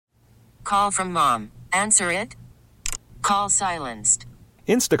Call from mom. Answer it. Call silenced.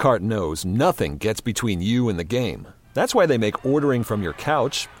 Instacart knows nothing gets between you and the game. That's why they make ordering from your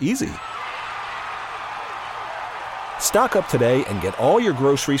couch easy. Stock up today and get all your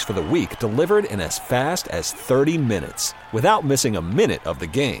groceries for the week delivered in as fast as 30 minutes without missing a minute of the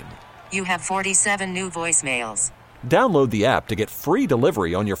game. You have 47 new voicemails. Download the app to get free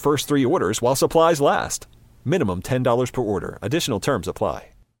delivery on your first 3 orders while supplies last. Minimum $10 per order. Additional terms apply.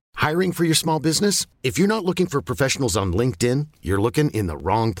 Hiring for your small business? If you're not looking for professionals on LinkedIn, you're looking in the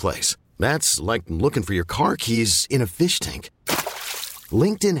wrong place. That's like looking for your car keys in a fish tank.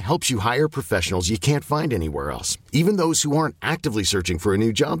 LinkedIn helps you hire professionals you can't find anywhere else, even those who aren't actively searching for a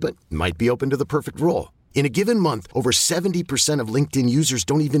new job but might be open to the perfect role. In a given month, over 70% of LinkedIn users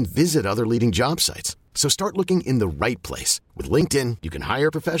don't even visit other leading job sites. So start looking in the right place. With LinkedIn, you can hire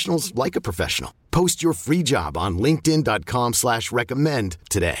professionals like a professional. Post your free job on linkedin.com/recommend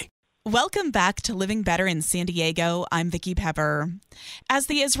today. Welcome back to Living Better in San Diego. I'm Vicki Pepper. As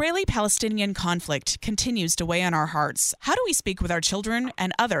the Israeli-Palestinian conflict continues to weigh on our hearts, how do we speak with our children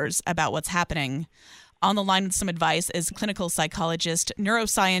and others about what's happening? On the line with some advice is clinical psychologist,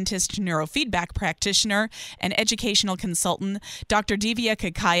 neuroscientist, neurofeedback practitioner, and educational consultant, Dr. Divya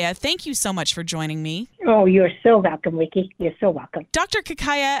Kakaya. Thank you so much for joining me. Oh, you're so welcome, Vicki. You're so welcome. Dr.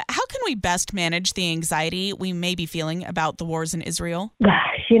 Kakaya, how can we best manage the anxiety we may be feeling about the wars in Israel?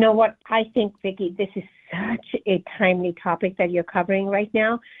 Gosh, you know what? I think, Vicki, this is such a timely topic that you're covering right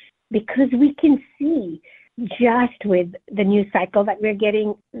now, because we can see just with the news cycle that we're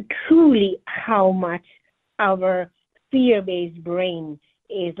getting truly how much our fear-based brain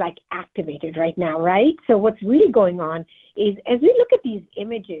is like activated right now, right? So what's really going on is as we look at these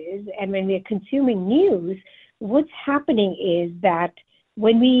images and when we're consuming news, what's happening is that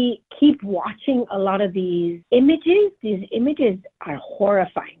when we keep watching a lot of these images are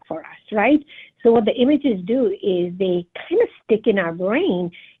horrifying for us, right? So what the images do is they kind of stick in our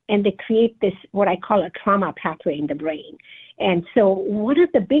brain and they create this, what I call a trauma pathway in the brain. And so one of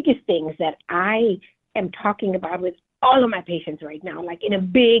the biggest things that I am talking about with all of my patients right now, like in a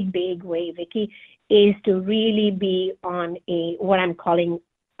big, big way, Vicki, is to really be on what I'm calling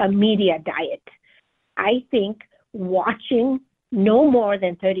a media diet. I think watching no more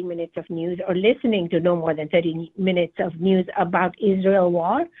than 30 minutes of news or listening to no more than 30 minutes of news about Israel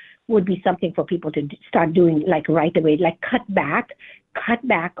war would be something for people to start doing like right away, like cut back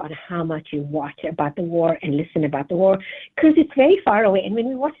on how much you watch about the war and listen about the war, because it's very far away. And when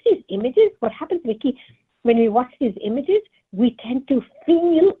we watch these images, what happens, Vicki, when we watch these images, we tend to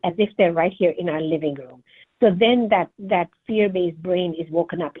feel as if they're right here in our living room. So then that fear-based brain is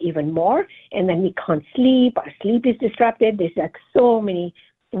woken up even more, and then we can't sleep. Our sleep is disrupted. There's like so many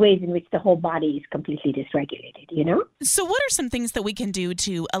ways in which the whole body is completely dysregulated, you know? So what are some things that we can do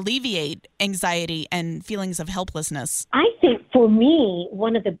to alleviate anxiety and feelings of helplessness? I think for me,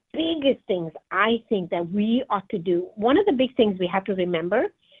 one of the biggest things I think that we ought to do, one of the big things we have to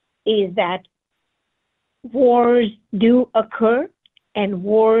remember is that wars do occur and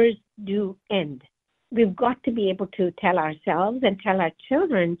wars do end. We've got to be able to tell ourselves and tell our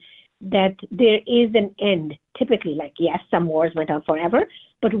children that there is an end. Typically, like, yes, some wars went on forever,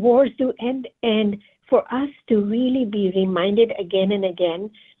 but wars do end. And for us to really be reminded again and again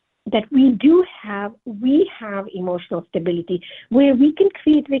that we have emotional stability. Where we can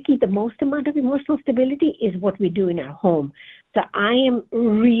create, Vicki, the most amount of emotional stability is what we do in our home. So I am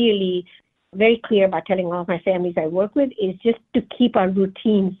really very clear about telling all of my families I work with is just to keep our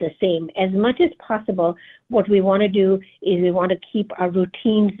routines the same. As much as possible, what we want to do is we want to keep our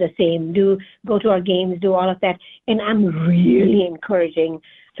routines the same, go to our games, do all of that. And I'm really encouraging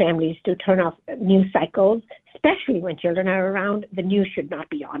families to turn off news cycles, especially when children are around. The news should not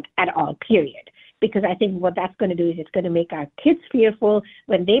be on at all, period. Because I think what that's going to do is it's going to make our kids fearful.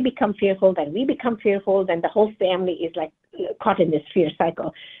 When they become fearful, then we become fearful, then the whole family is like caught in this fear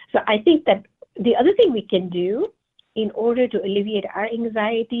cycle. So I think that the other thing we can do in order to alleviate our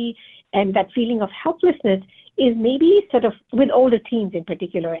anxiety and that feeling of helplessness is maybe sort of with older teens in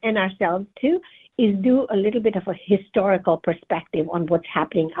particular and ourselves too, is do a little bit of a historical perspective on what's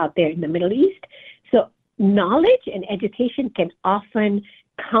happening out there in the Middle East. So knowledge and education can often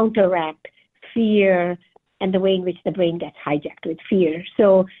counteract fear and the way in which the brain gets hijacked with fear.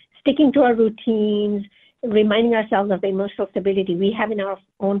 So sticking to our routines, reminding ourselves of the emotional stability we have in our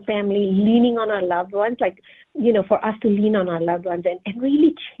own family, leaning on our loved ones, like, you know, for us to lean on our loved ones and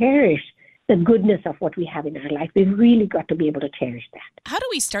really cherish the goodness of what we have in our life. We've really got to be able to cherish that. How do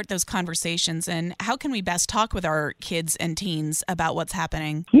we start those conversations, and how can we best talk with our kids and teens about what's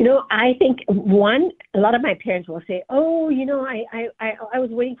happening? I think a lot of my parents will say, oh, I was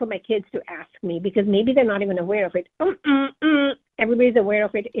waiting for my kids to ask me, because maybe they're not even aware of it. Everybody's aware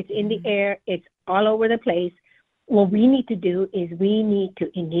of it. It's in the air. It's all over the place. What we need to do is we need to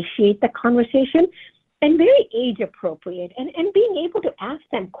initiate the conversation, and very age appropriate, and being able to ask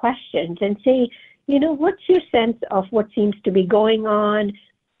them questions and say, what's your sense of what seems to be going on,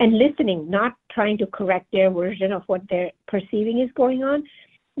 and listening, not trying to correct their version of what they're perceiving is going on,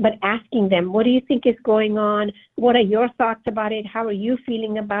 but asking them, what do you think is going on? What are your thoughts about it? How are you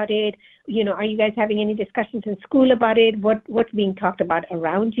feeling about it? Are you guys having any discussions in school about it? What's being talked about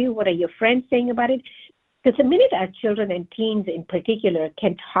around you? What are your friends saying about it? Because the minute our children and teens in particular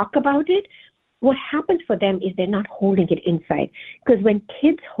can talk about it, what happens for them is they're not holding it inside. Because when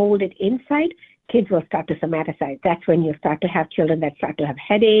kids hold it inside, kids will start to somaticize. That's when you start to have children that start to have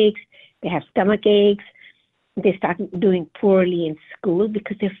headaches, they have stomach aches, they start doing poorly in school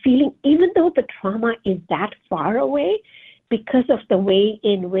because they're feeling, even though the trauma is that far away, because of the way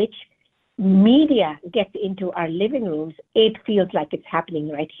in which media gets into our living rooms, it feels like it's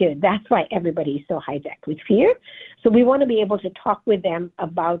happening right here. That's why everybody is so hijacked with fear. So we want to be able to talk with them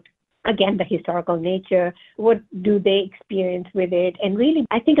about, again, the historical nature, what do they experience with it? And really,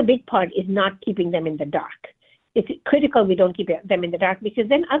 I think a big part is not keeping them in the dark. It's critical we don't keep them in the dark, because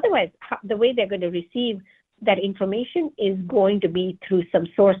then otherwise the way they're going to receive that information is going to be through some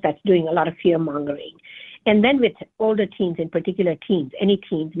source that's doing a lot of fear mongering. And then with older teens, in particular teens, any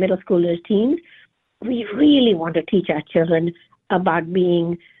teens, middle schoolers, teens, we really want to teach our children about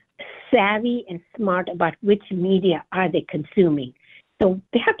being savvy and smart about which media are they consuming. So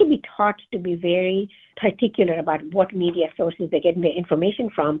they have to be taught to be very particular about what media sources they're getting their information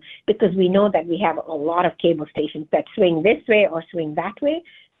from, because we know that we have a lot of cable stations that swing this way or swing that way.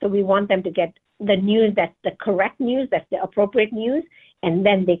 So we want them to get the news that's the correct news, that's the appropriate news, and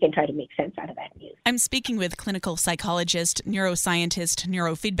then they can try to make sense out of that news. I'm speaking with clinical psychologist, neuroscientist,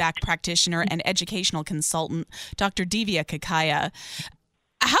 neurofeedback practitioner, and educational consultant, Dr. Divya Kakaya.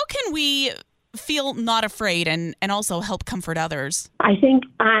 How can we feel not afraid and also help comfort others? I think,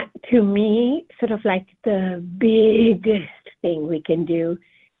 to me, sort of like the biggest thing we can do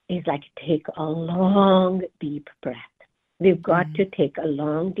is like take a long, deep breath. We've got to take a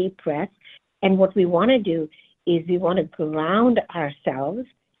long, deep breath. And what we want to do is we want to ground ourselves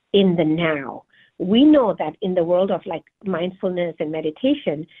in the now. We know that in the world of like mindfulness and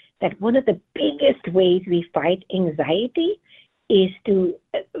meditation, that one of the biggest ways we fight anxiety is to,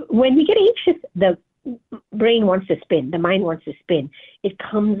 when we get anxious, the brain wants to spin, the mind wants to spin. It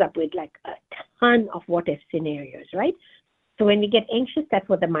comes up with like a ton of what if scenarios, right? So when we get anxious, that's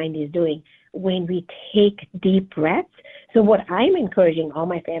what the mind is doing. When we take deep breaths, so what I'm encouraging all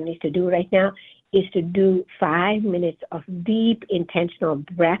my families to do right now is to do 5 minutes of deep, intentional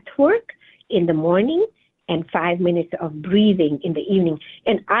breath work in the morning and 5 minutes of breathing in the evening.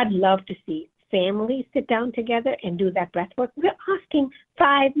 And I'd love to see families sit down together and do that breath work. We're asking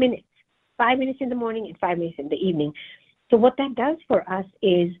 5 minutes in the morning and 5 minutes in the evening. So what that does for us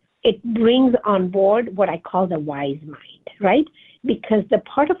is it brings on board what I call the wise mind, right? Because the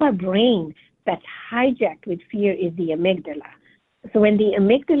part of our brain that's hijacked with fear is the amygdala. So when the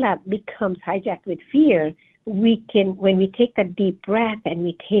amygdala becomes hijacked with fear, we can, when we take that deep breath and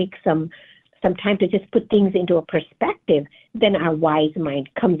we take some time to just put things into a perspective, then our wise mind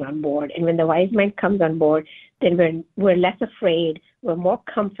comes on board. And when the wise mind comes on board, then we're less afraid, we're more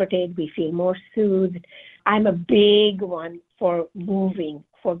comforted, we feel more soothed. I'm a big one for moving,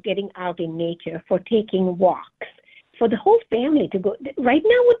 for getting out in nature, for taking walks, for the whole family to go. Right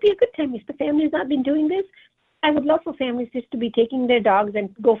now would be a good time if the family has not been doing this. I would love for families just to be taking their dogs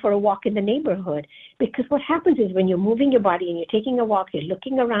and go for a walk in the neighborhood, because what happens is when you're moving your body and you're taking a walk, you're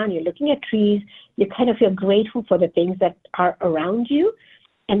looking around, you're looking at trees, you kind of feel grateful for the things that are around you.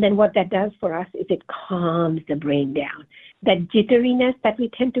 And then what that does for us is it calms the brain down. That jitteriness that we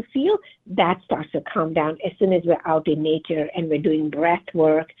tend to feel, that starts to calm down as soon as we're out in nature and we're doing breath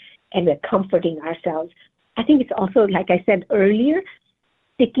work and we're comforting ourselves. I think it's also, like I said earlier,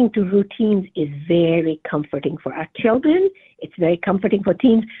 sticking to routines is very comforting for our children. It's very comforting for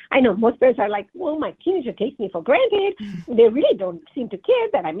teens. I know most parents are like, well, my teenager takes me for granted. They really don't seem to care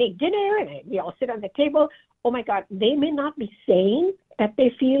that I make dinner and we all sit on the table. Oh my God, they may not be saying that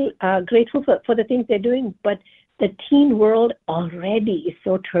they feel grateful for the things they're doing, but the teen world already is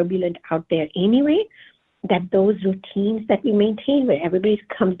so turbulent out there anyway. that those routines that we maintain, where everybody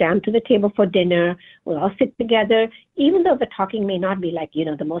comes down to the table for dinner, we'll all sit together, even though the talking may not be like,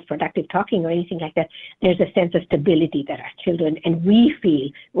 the most productive talking or anything like that, there's a sense of stability that our children and we feel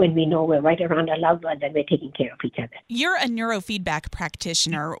when we know we're right around our loved ones and we're taking care of each other. You're a neurofeedback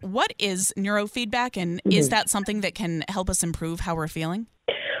practitioner. What is neurofeedback, and is that something that can help us improve how we're feeling?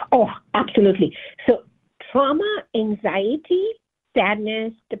 Oh, absolutely. So trauma, anxiety,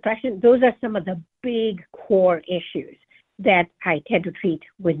 sadness, depression, those are some of the big core issues that I tend to treat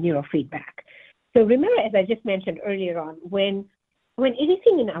with neurofeedback. So remember, as I just mentioned earlier on, when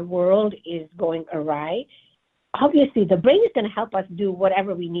anything in our world is going awry, obviously the brain is going to help us do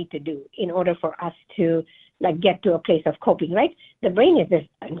whatever we need to do in order for us to get to a place of coping, right? The brain is this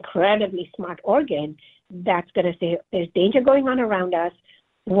incredibly smart organ that's going to say there's danger going on around us.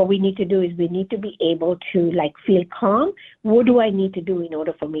 What we need to do is we need to be able to feel calm. What do I need to do in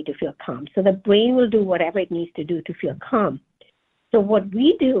order for me to feel calm? So the brain will do whatever it needs to do to feel calm. So what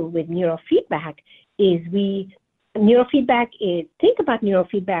we do with neurofeedback is think about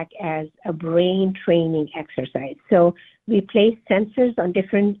neurofeedback as a brain training exercise. So we place sensors on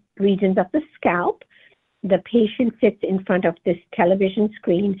different regions of the scalp. The patient sits in front of this television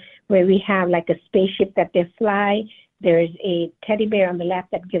screen where we have a spaceship that they fly. There's a teddy bear on the left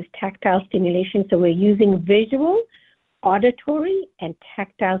that gives tactile stimulation. So we're using visual, auditory, and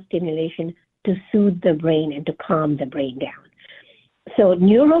tactile stimulation to soothe the brain and to calm the brain down. So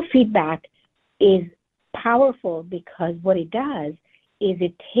neurofeedback is powerful because what it does is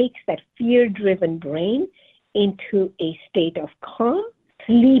it takes that fear-driven brain into a state of calm.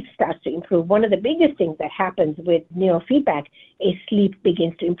 Sleep starts to improve. One of the biggest things that happens with neurofeedback is sleep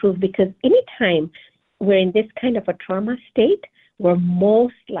begins to improve, because anytime we're in this kind of a trauma state, we're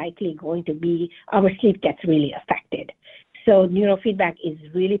most likely going to be, our sleep gets really affected. So neurofeedback is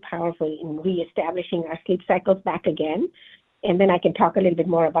really powerful in reestablishing our sleep cycles back again. And then I can talk a little bit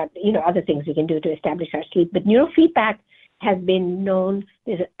more about, other things we can do to establish our sleep. But neurofeedback has been known.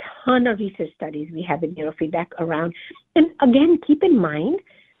 There's a ton of research studies we have in neurofeedback around. And again, keep in mind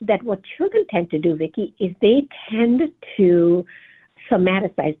that what children tend to do, Vicki, is they tend to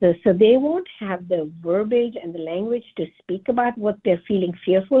somaticize those. So they won't have the verbiage and the language to speak about what they're feeling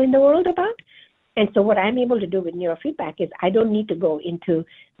fearful in the world about. And so what I'm able to do with neurofeedback is I don't need to go into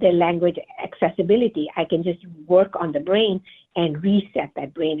the language accessibility. I can just work on the brain and reset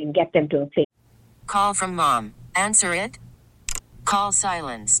that brain and get them to a place. Call from mom. Answer it. Call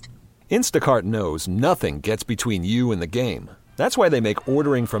silenced. Instacart knows nothing gets between you and the game. That's why they make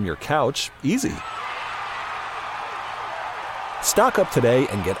ordering from your couch easy. Stock up today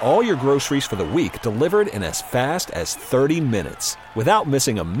and get all your groceries for the week delivered in as fast as 30 minutes without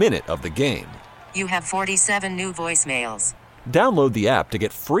missing a minute of the game. You have 47 new voicemails. Download the app to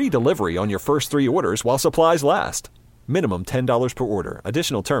get free delivery on your first 3 orders while supplies last. Minimum $10 per order.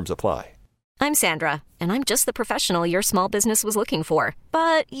 Additional terms apply. I'm Sandra, and I'm just the professional your small business was looking for.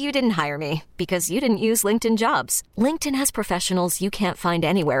 But you didn't hire me because you didn't use LinkedIn Jobs. LinkedIn has professionals you can't find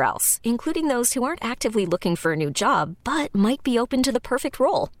anywhere else, including those who aren't actively looking for a new job, but might be open to the perfect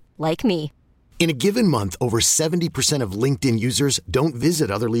role, like me. In a given month, over 70% of LinkedIn users don't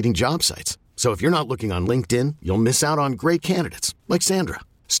visit other leading job sites. So if you're not looking on LinkedIn, you'll miss out on great candidates like Sandra.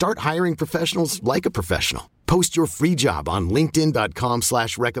 Start hiring professionals like a professional. Post your free job on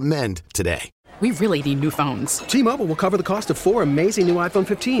linkedin.com/recommend today. We really need new phones. T-Mobile will cover the cost of 4 amazing new iPhone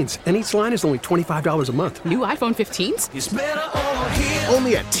 15s, and each line is only $25 a month. New iPhone 15s? It's better over here.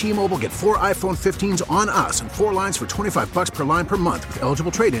 Only at T-Mobile, get 4 iPhone 15s on us and 4 lines for $25 per line per month with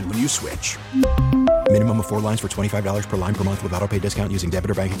eligible trade-in when you switch. Minimum of 4 lines for $25 per line per month with autopay discount using debit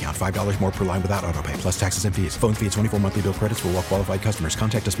or bank account. $5 more per line without autopay, plus taxes and fees. Phone fee at 24 monthly bill credits for well-qualified customers.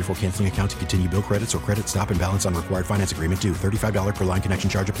 Contact us before canceling account to continue bill credits or credit stop and balance on required finance agreement due. $35 per line connection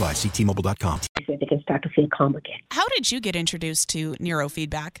charge applies. See T-Mobile.com. So they can start to feel calm again. How did you get introduced to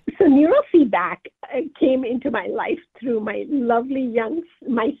neurofeedback? So neurofeedback came into my life through my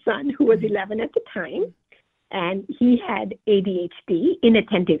my son, who was 11 at the time, and he had ADHD,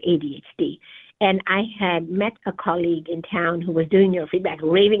 inattentive ADHD. And I had met a colleague in town who was doing neurofeedback,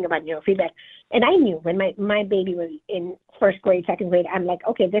 raving about neurofeedback. And I knew when my baby was in first grade, second grade, I'm like,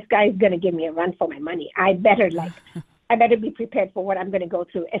 okay, this guy's going to give me a run for my money. I better be prepared for what I'm going to go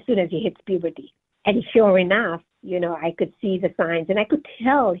through as soon as he hits puberty. And sure enough, I could see the signs, and I could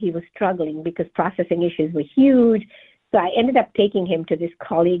tell he was struggling because processing issues were huge. So I ended up taking him to this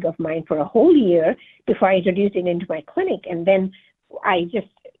colleague of mine for a whole year before I introduced him into my clinic. And then I just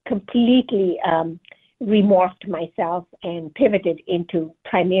completely remorphed myself and pivoted into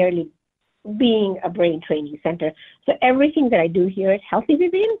primarily being a brain training center. So everything that I do here at Healthy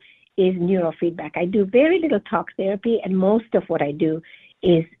Vivian is neurofeedback. I do very little talk therapy, and most of what I do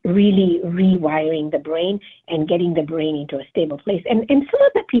is really rewiring the brain and getting the brain into a stable place. And some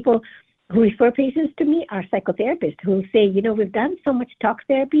of the people who refer patients to me are psychotherapists who say, we've done so much talk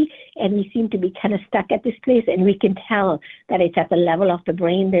therapy and we seem to be kind of stuck at this place, and we can tell that it's at the level of the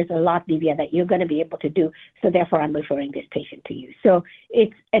brain. There's a lot, Divya, that you're going to be able to do. So therefore, I'm referring this patient to you. So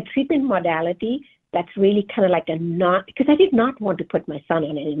it's a treatment modality that's really kind of like because I did not want to put my son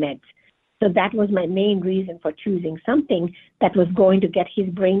on any meds. So that was my main reason for choosing something that was going to get his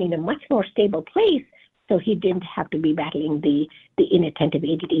brain in a much more stable place, so he didn't have to be battling the inattentive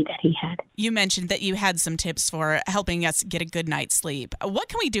ADD that he had. You mentioned that you had some tips for helping us get a good night's sleep. What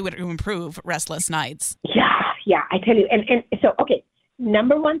can we do to improve restless nights? Yeah, I tell you. And so, okay,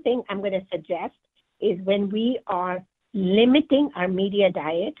 number one thing I'm going to suggest is when we are limiting our media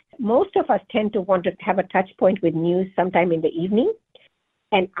diet, most of us tend to want to have a touch point with news sometime in the evening.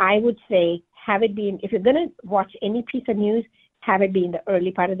 And I would say have it be, if you're going to watch any piece of news, have it be in the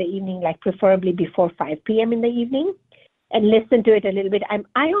early part of the evening, like preferably before 5 p.m. in the evening, and listen to it a little bit.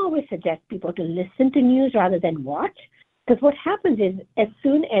 I always suggest people to listen to news rather than watch, because what happens is as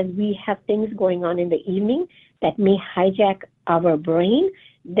soon as we have things going on in the evening that may hijack our brain,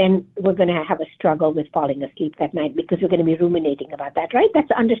 then we're going to have a struggle with falling asleep that night because we're going to be ruminating about that, right? That's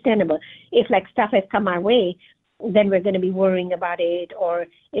understandable. If like stuff has come our way, then we're going to be worrying about it, or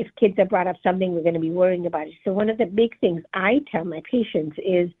if kids have brought up something, we're going to be worrying about it. So one of the big things I tell my patients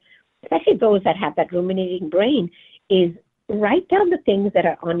is, especially those that have that ruminating brain, is write down the things that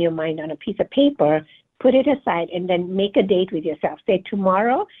are on your mind on a piece of paper, put it aside, and then make a date with yourself. Say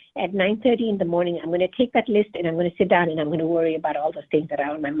tomorrow at 9:30 in the morning, I'm going to take that list and I'm going to sit down and I'm going to worry about all those things that are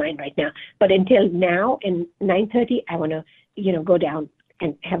on my mind right now. But until now, in 9:30, I want to, go down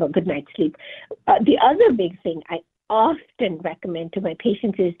and have a good night's sleep. The other big thing I often recommend to my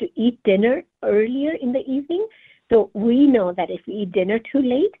patients is to eat dinner earlier in the evening. So we know that if we eat dinner too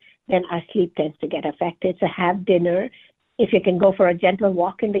late, then our sleep tends to get affected. So have dinner. If you can go for a gentle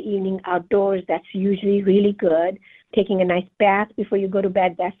walk in the evening outdoors, that's usually really good. Taking a nice bath before you go to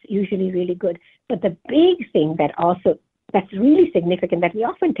bed, that's usually really good. But the big thing that's really significant that we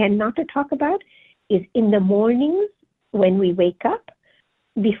often tend not to talk about is in the mornings when we wake up,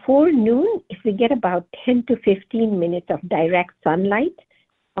 before noon, if we get about 10 to 15 minutes of direct sunlight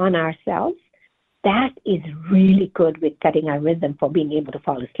on ourselves, that is really good with setting our rhythm for being able to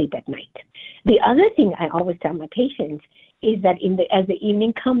fall asleep at night. The other thing I always tell my patients is that as the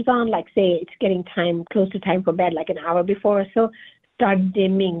evening comes on, like say it's getting close to time for bed, like an hour before or so, start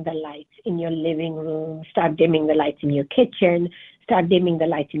dimming the lights in your living room, start dimming the lights in your kitchen, start dimming the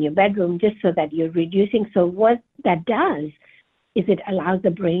lights in your bedroom, just so that you're reducing. So what that does is it allows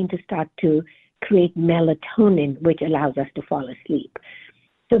the brain to start to create melatonin, which allows us to fall asleep.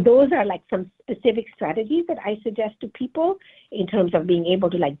 So those are like some specific strategies that I suggest to people in terms of being able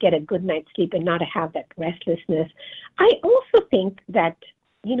to like get a good night's sleep and not have that restlessness. I also think that,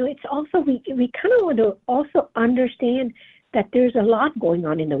 it's also, we kind of want to also understand that there's a lot going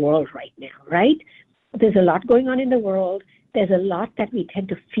on in the world right now, right? There's a lot going on in the world. There's a lot that we tend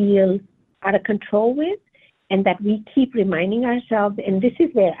to feel out of control with, and that we keep reminding ourselves. And this is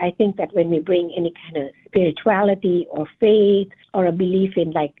where I think that when we bring any kind of spirituality or faith or a belief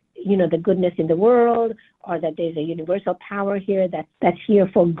in the goodness in the world, or that there's a universal power here that's here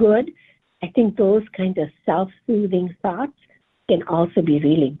for good, I think those kinds of self-soothing thoughts can also be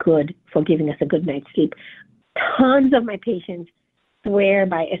really good for giving us a good night's sleep. Tons of my patients swear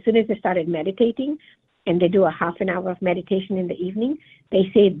by, as soon as they started meditating, and they do a half an hour of meditation in the evening, they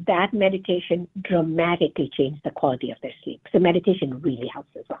say that meditation dramatically changed the quality of their sleep. So meditation really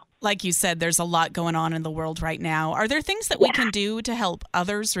helps as well. Like you said, there's a lot going on in the world right now. Are there things that we can do to help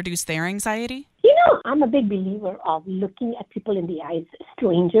others reduce their anxiety? I'm a big believer of looking at people in the eyes,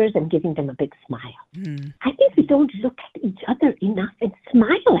 strangers, and giving them a big smile. I think we don't look at each other enough and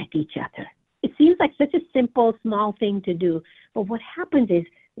smile at each other. It seems like such a simple, small thing to do. But what happens is,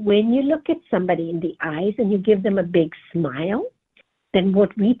 when you look at somebody in the eyes and you give them a big smile, then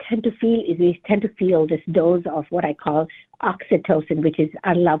what we tend to feel is we tend to feel this dose of what I call oxytocin, which is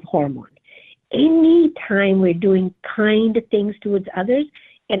our love hormone. Anytime we're doing kind things towards others,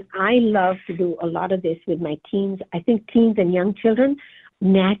 and I love to do a lot of this with my teens. I think teens and young children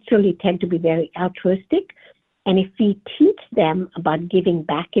naturally tend to be very altruistic. And if we teach them about giving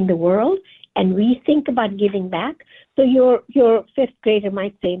back in the world, and we think about giving back, so your fifth grader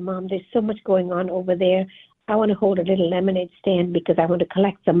might say, Mom, there's so much going on over there. I want to hold a little lemonade stand because I want to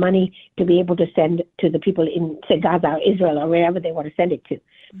collect some money to be able to send to the people in, say, Gaza or Israel or wherever they want to send it to.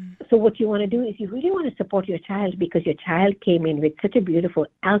 So what you want to do is you really want to support your child because your child came in with such a beautiful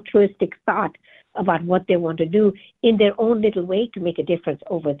altruistic thought about what they want to do in their own little way to make a difference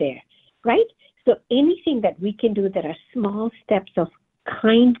over there, right? So anything that we can do that are small steps of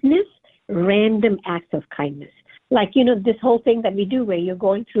kindness, random acts of kindness. Like, this whole thing that we do where you're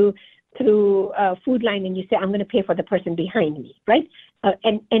going through a food line and you say, I'm going to pay for the person behind me, right?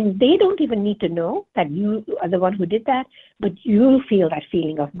 And they don't even need to know that you are the one who did that, but you'll feel that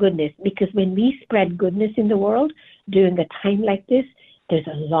feeling of goodness because when we spread goodness in the world during a time like this, there's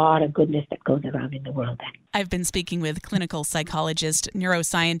a lot of goodness that goes around in the world then. I've been speaking with clinical psychologist,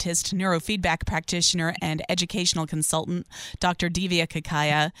 neuroscientist, neurofeedback practitioner, and educational consultant, Dr. Divya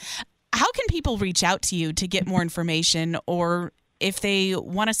Kakaya. How can people reach out to you to get more information or if they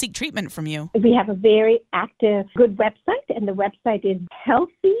want to seek treatment from you? We have a very active, good website, and the website is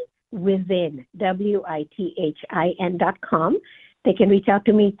healthywithin, WITHIN.com. They can reach out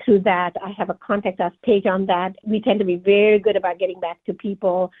to me through that. I have a contact us page on that. We tend to be very good about getting back to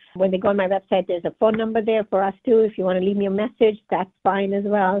people. When they go on my website, there's a phone number there for us too. If you want to leave me a message, that's fine as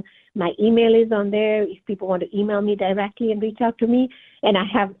well. My email is on there if people want to email me directly and reach out to me. And I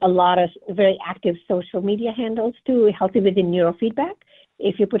have a lot of very active social media handles too, Healthy Within Neurofeedback.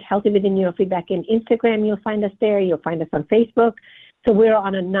 If you put Healthy Within Neurofeedback in Instagram, you'll find us there. You'll find us on Facebook. So we're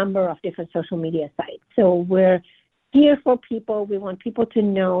on a number of different social media sites. So we're here for people. We want people to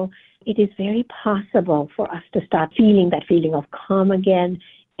know it is very possible for us to start feeling that feeling of calm again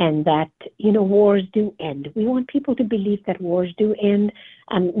and that, wars do end. We want people to believe that wars do end.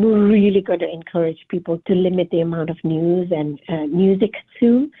 And we're really going to encourage people to limit the amount of news and news they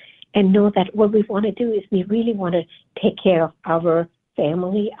consume and know that what we want to do is we really want to take care of our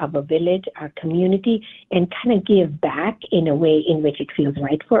family, our village, our community, and kind of give back in a way in which it feels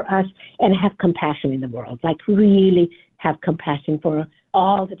right for us and have compassion in the world, like really have compassion for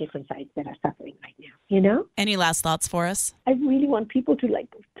all the different sides that are suffering right now, Any last thoughts for us? I really want people to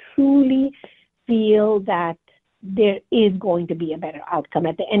truly feel that there is going to be a better outcome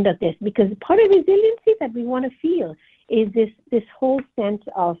at the end of this, because part of resiliency that we want to feel is this whole sense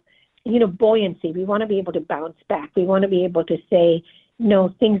of, buoyancy. We want to be able to bounce back. We want to be able to say, no,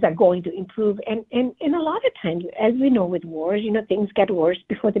 things are going to improve. And a lot of times, as we know with wars, things get worse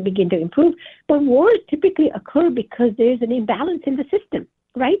before they begin to improve. But wars typically occur because there's an imbalance in the system,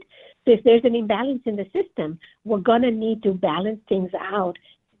 right? So if there's an imbalance in the system, we're going to need to balance things out.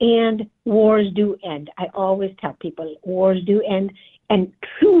 And wars do end. I always tell people wars do end, and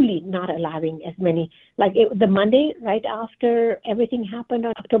truly not allowing as many, the Monday right after everything happened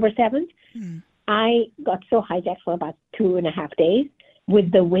on October 7th, I got so hijacked for about 2.5 days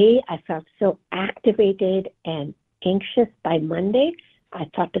with the way I felt so activated and anxious by Monday. I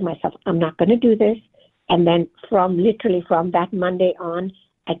thought to myself, I'm not going to do this. And then from that Monday on,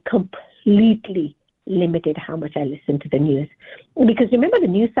 I completely limited how much I listen to the news. Because remember, the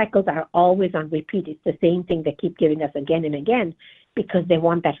news cycles are always on repeat. It's the same thing they keep giving us again and again because they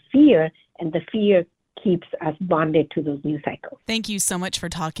want that fear, and the fear keeps us bonded to those news cycles. Thank you so much for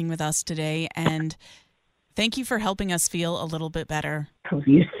talking with us today, and thank you for helping us feel a little bit better. Oh,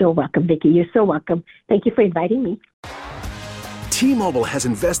 you're so welcome, Vicki. You're so welcome. Thank you for inviting me. T-Mobile has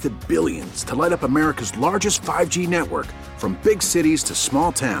invested billions to light up America's largest 5G network, from big cities to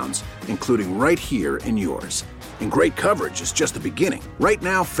small towns, including right here in yours. And great coverage is just the beginning. Right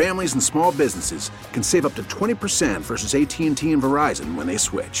now, families and small businesses can save up to 20% versus AT&T and Verizon when they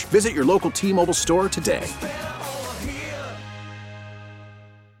switch. Visit your local T-Mobile store today.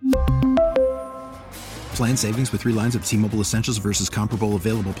 Plan savings with 3 lines of T-Mobile Essentials versus comparable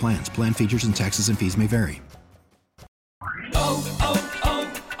available plans. Plan features and taxes and fees may vary.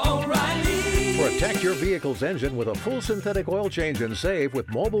 Protect your vehicle's engine with a full synthetic oil change and save with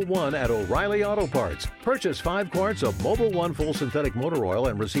Mobile One at O'Reilly Auto Parts. Purchase 5 quarts of Mobile One full synthetic motor oil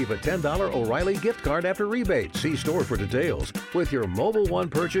and receive a $10 O'Reilly gift card after rebate. See store for details. With your Mobile One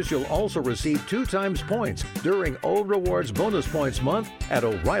purchase, you'll also receive 2 times points during O Rewards Bonus Points Month at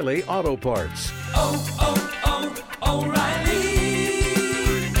O'Reilly Auto Parts.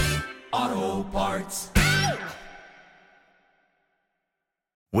 O'Reilly Auto Parts.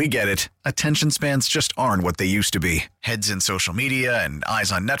 We get it. Attention spans just aren't what they used to be. Heads in social media and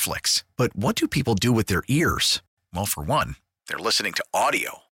eyes on Netflix. But what do people do with their ears? Well, for one, they're listening to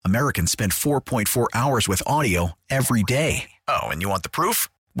audio. Americans spend 4.4 hours with audio every day. Oh, and you want the proof?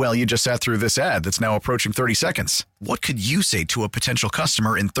 Well, you just sat through this ad that's now approaching 30 seconds. What could you say to a potential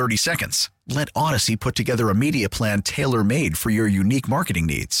customer in 30 seconds? Let Odyssey put together a media plan tailor-made for your unique marketing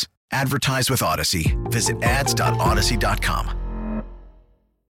needs. Advertise with Odyssey. Visit ads.odyssey.com.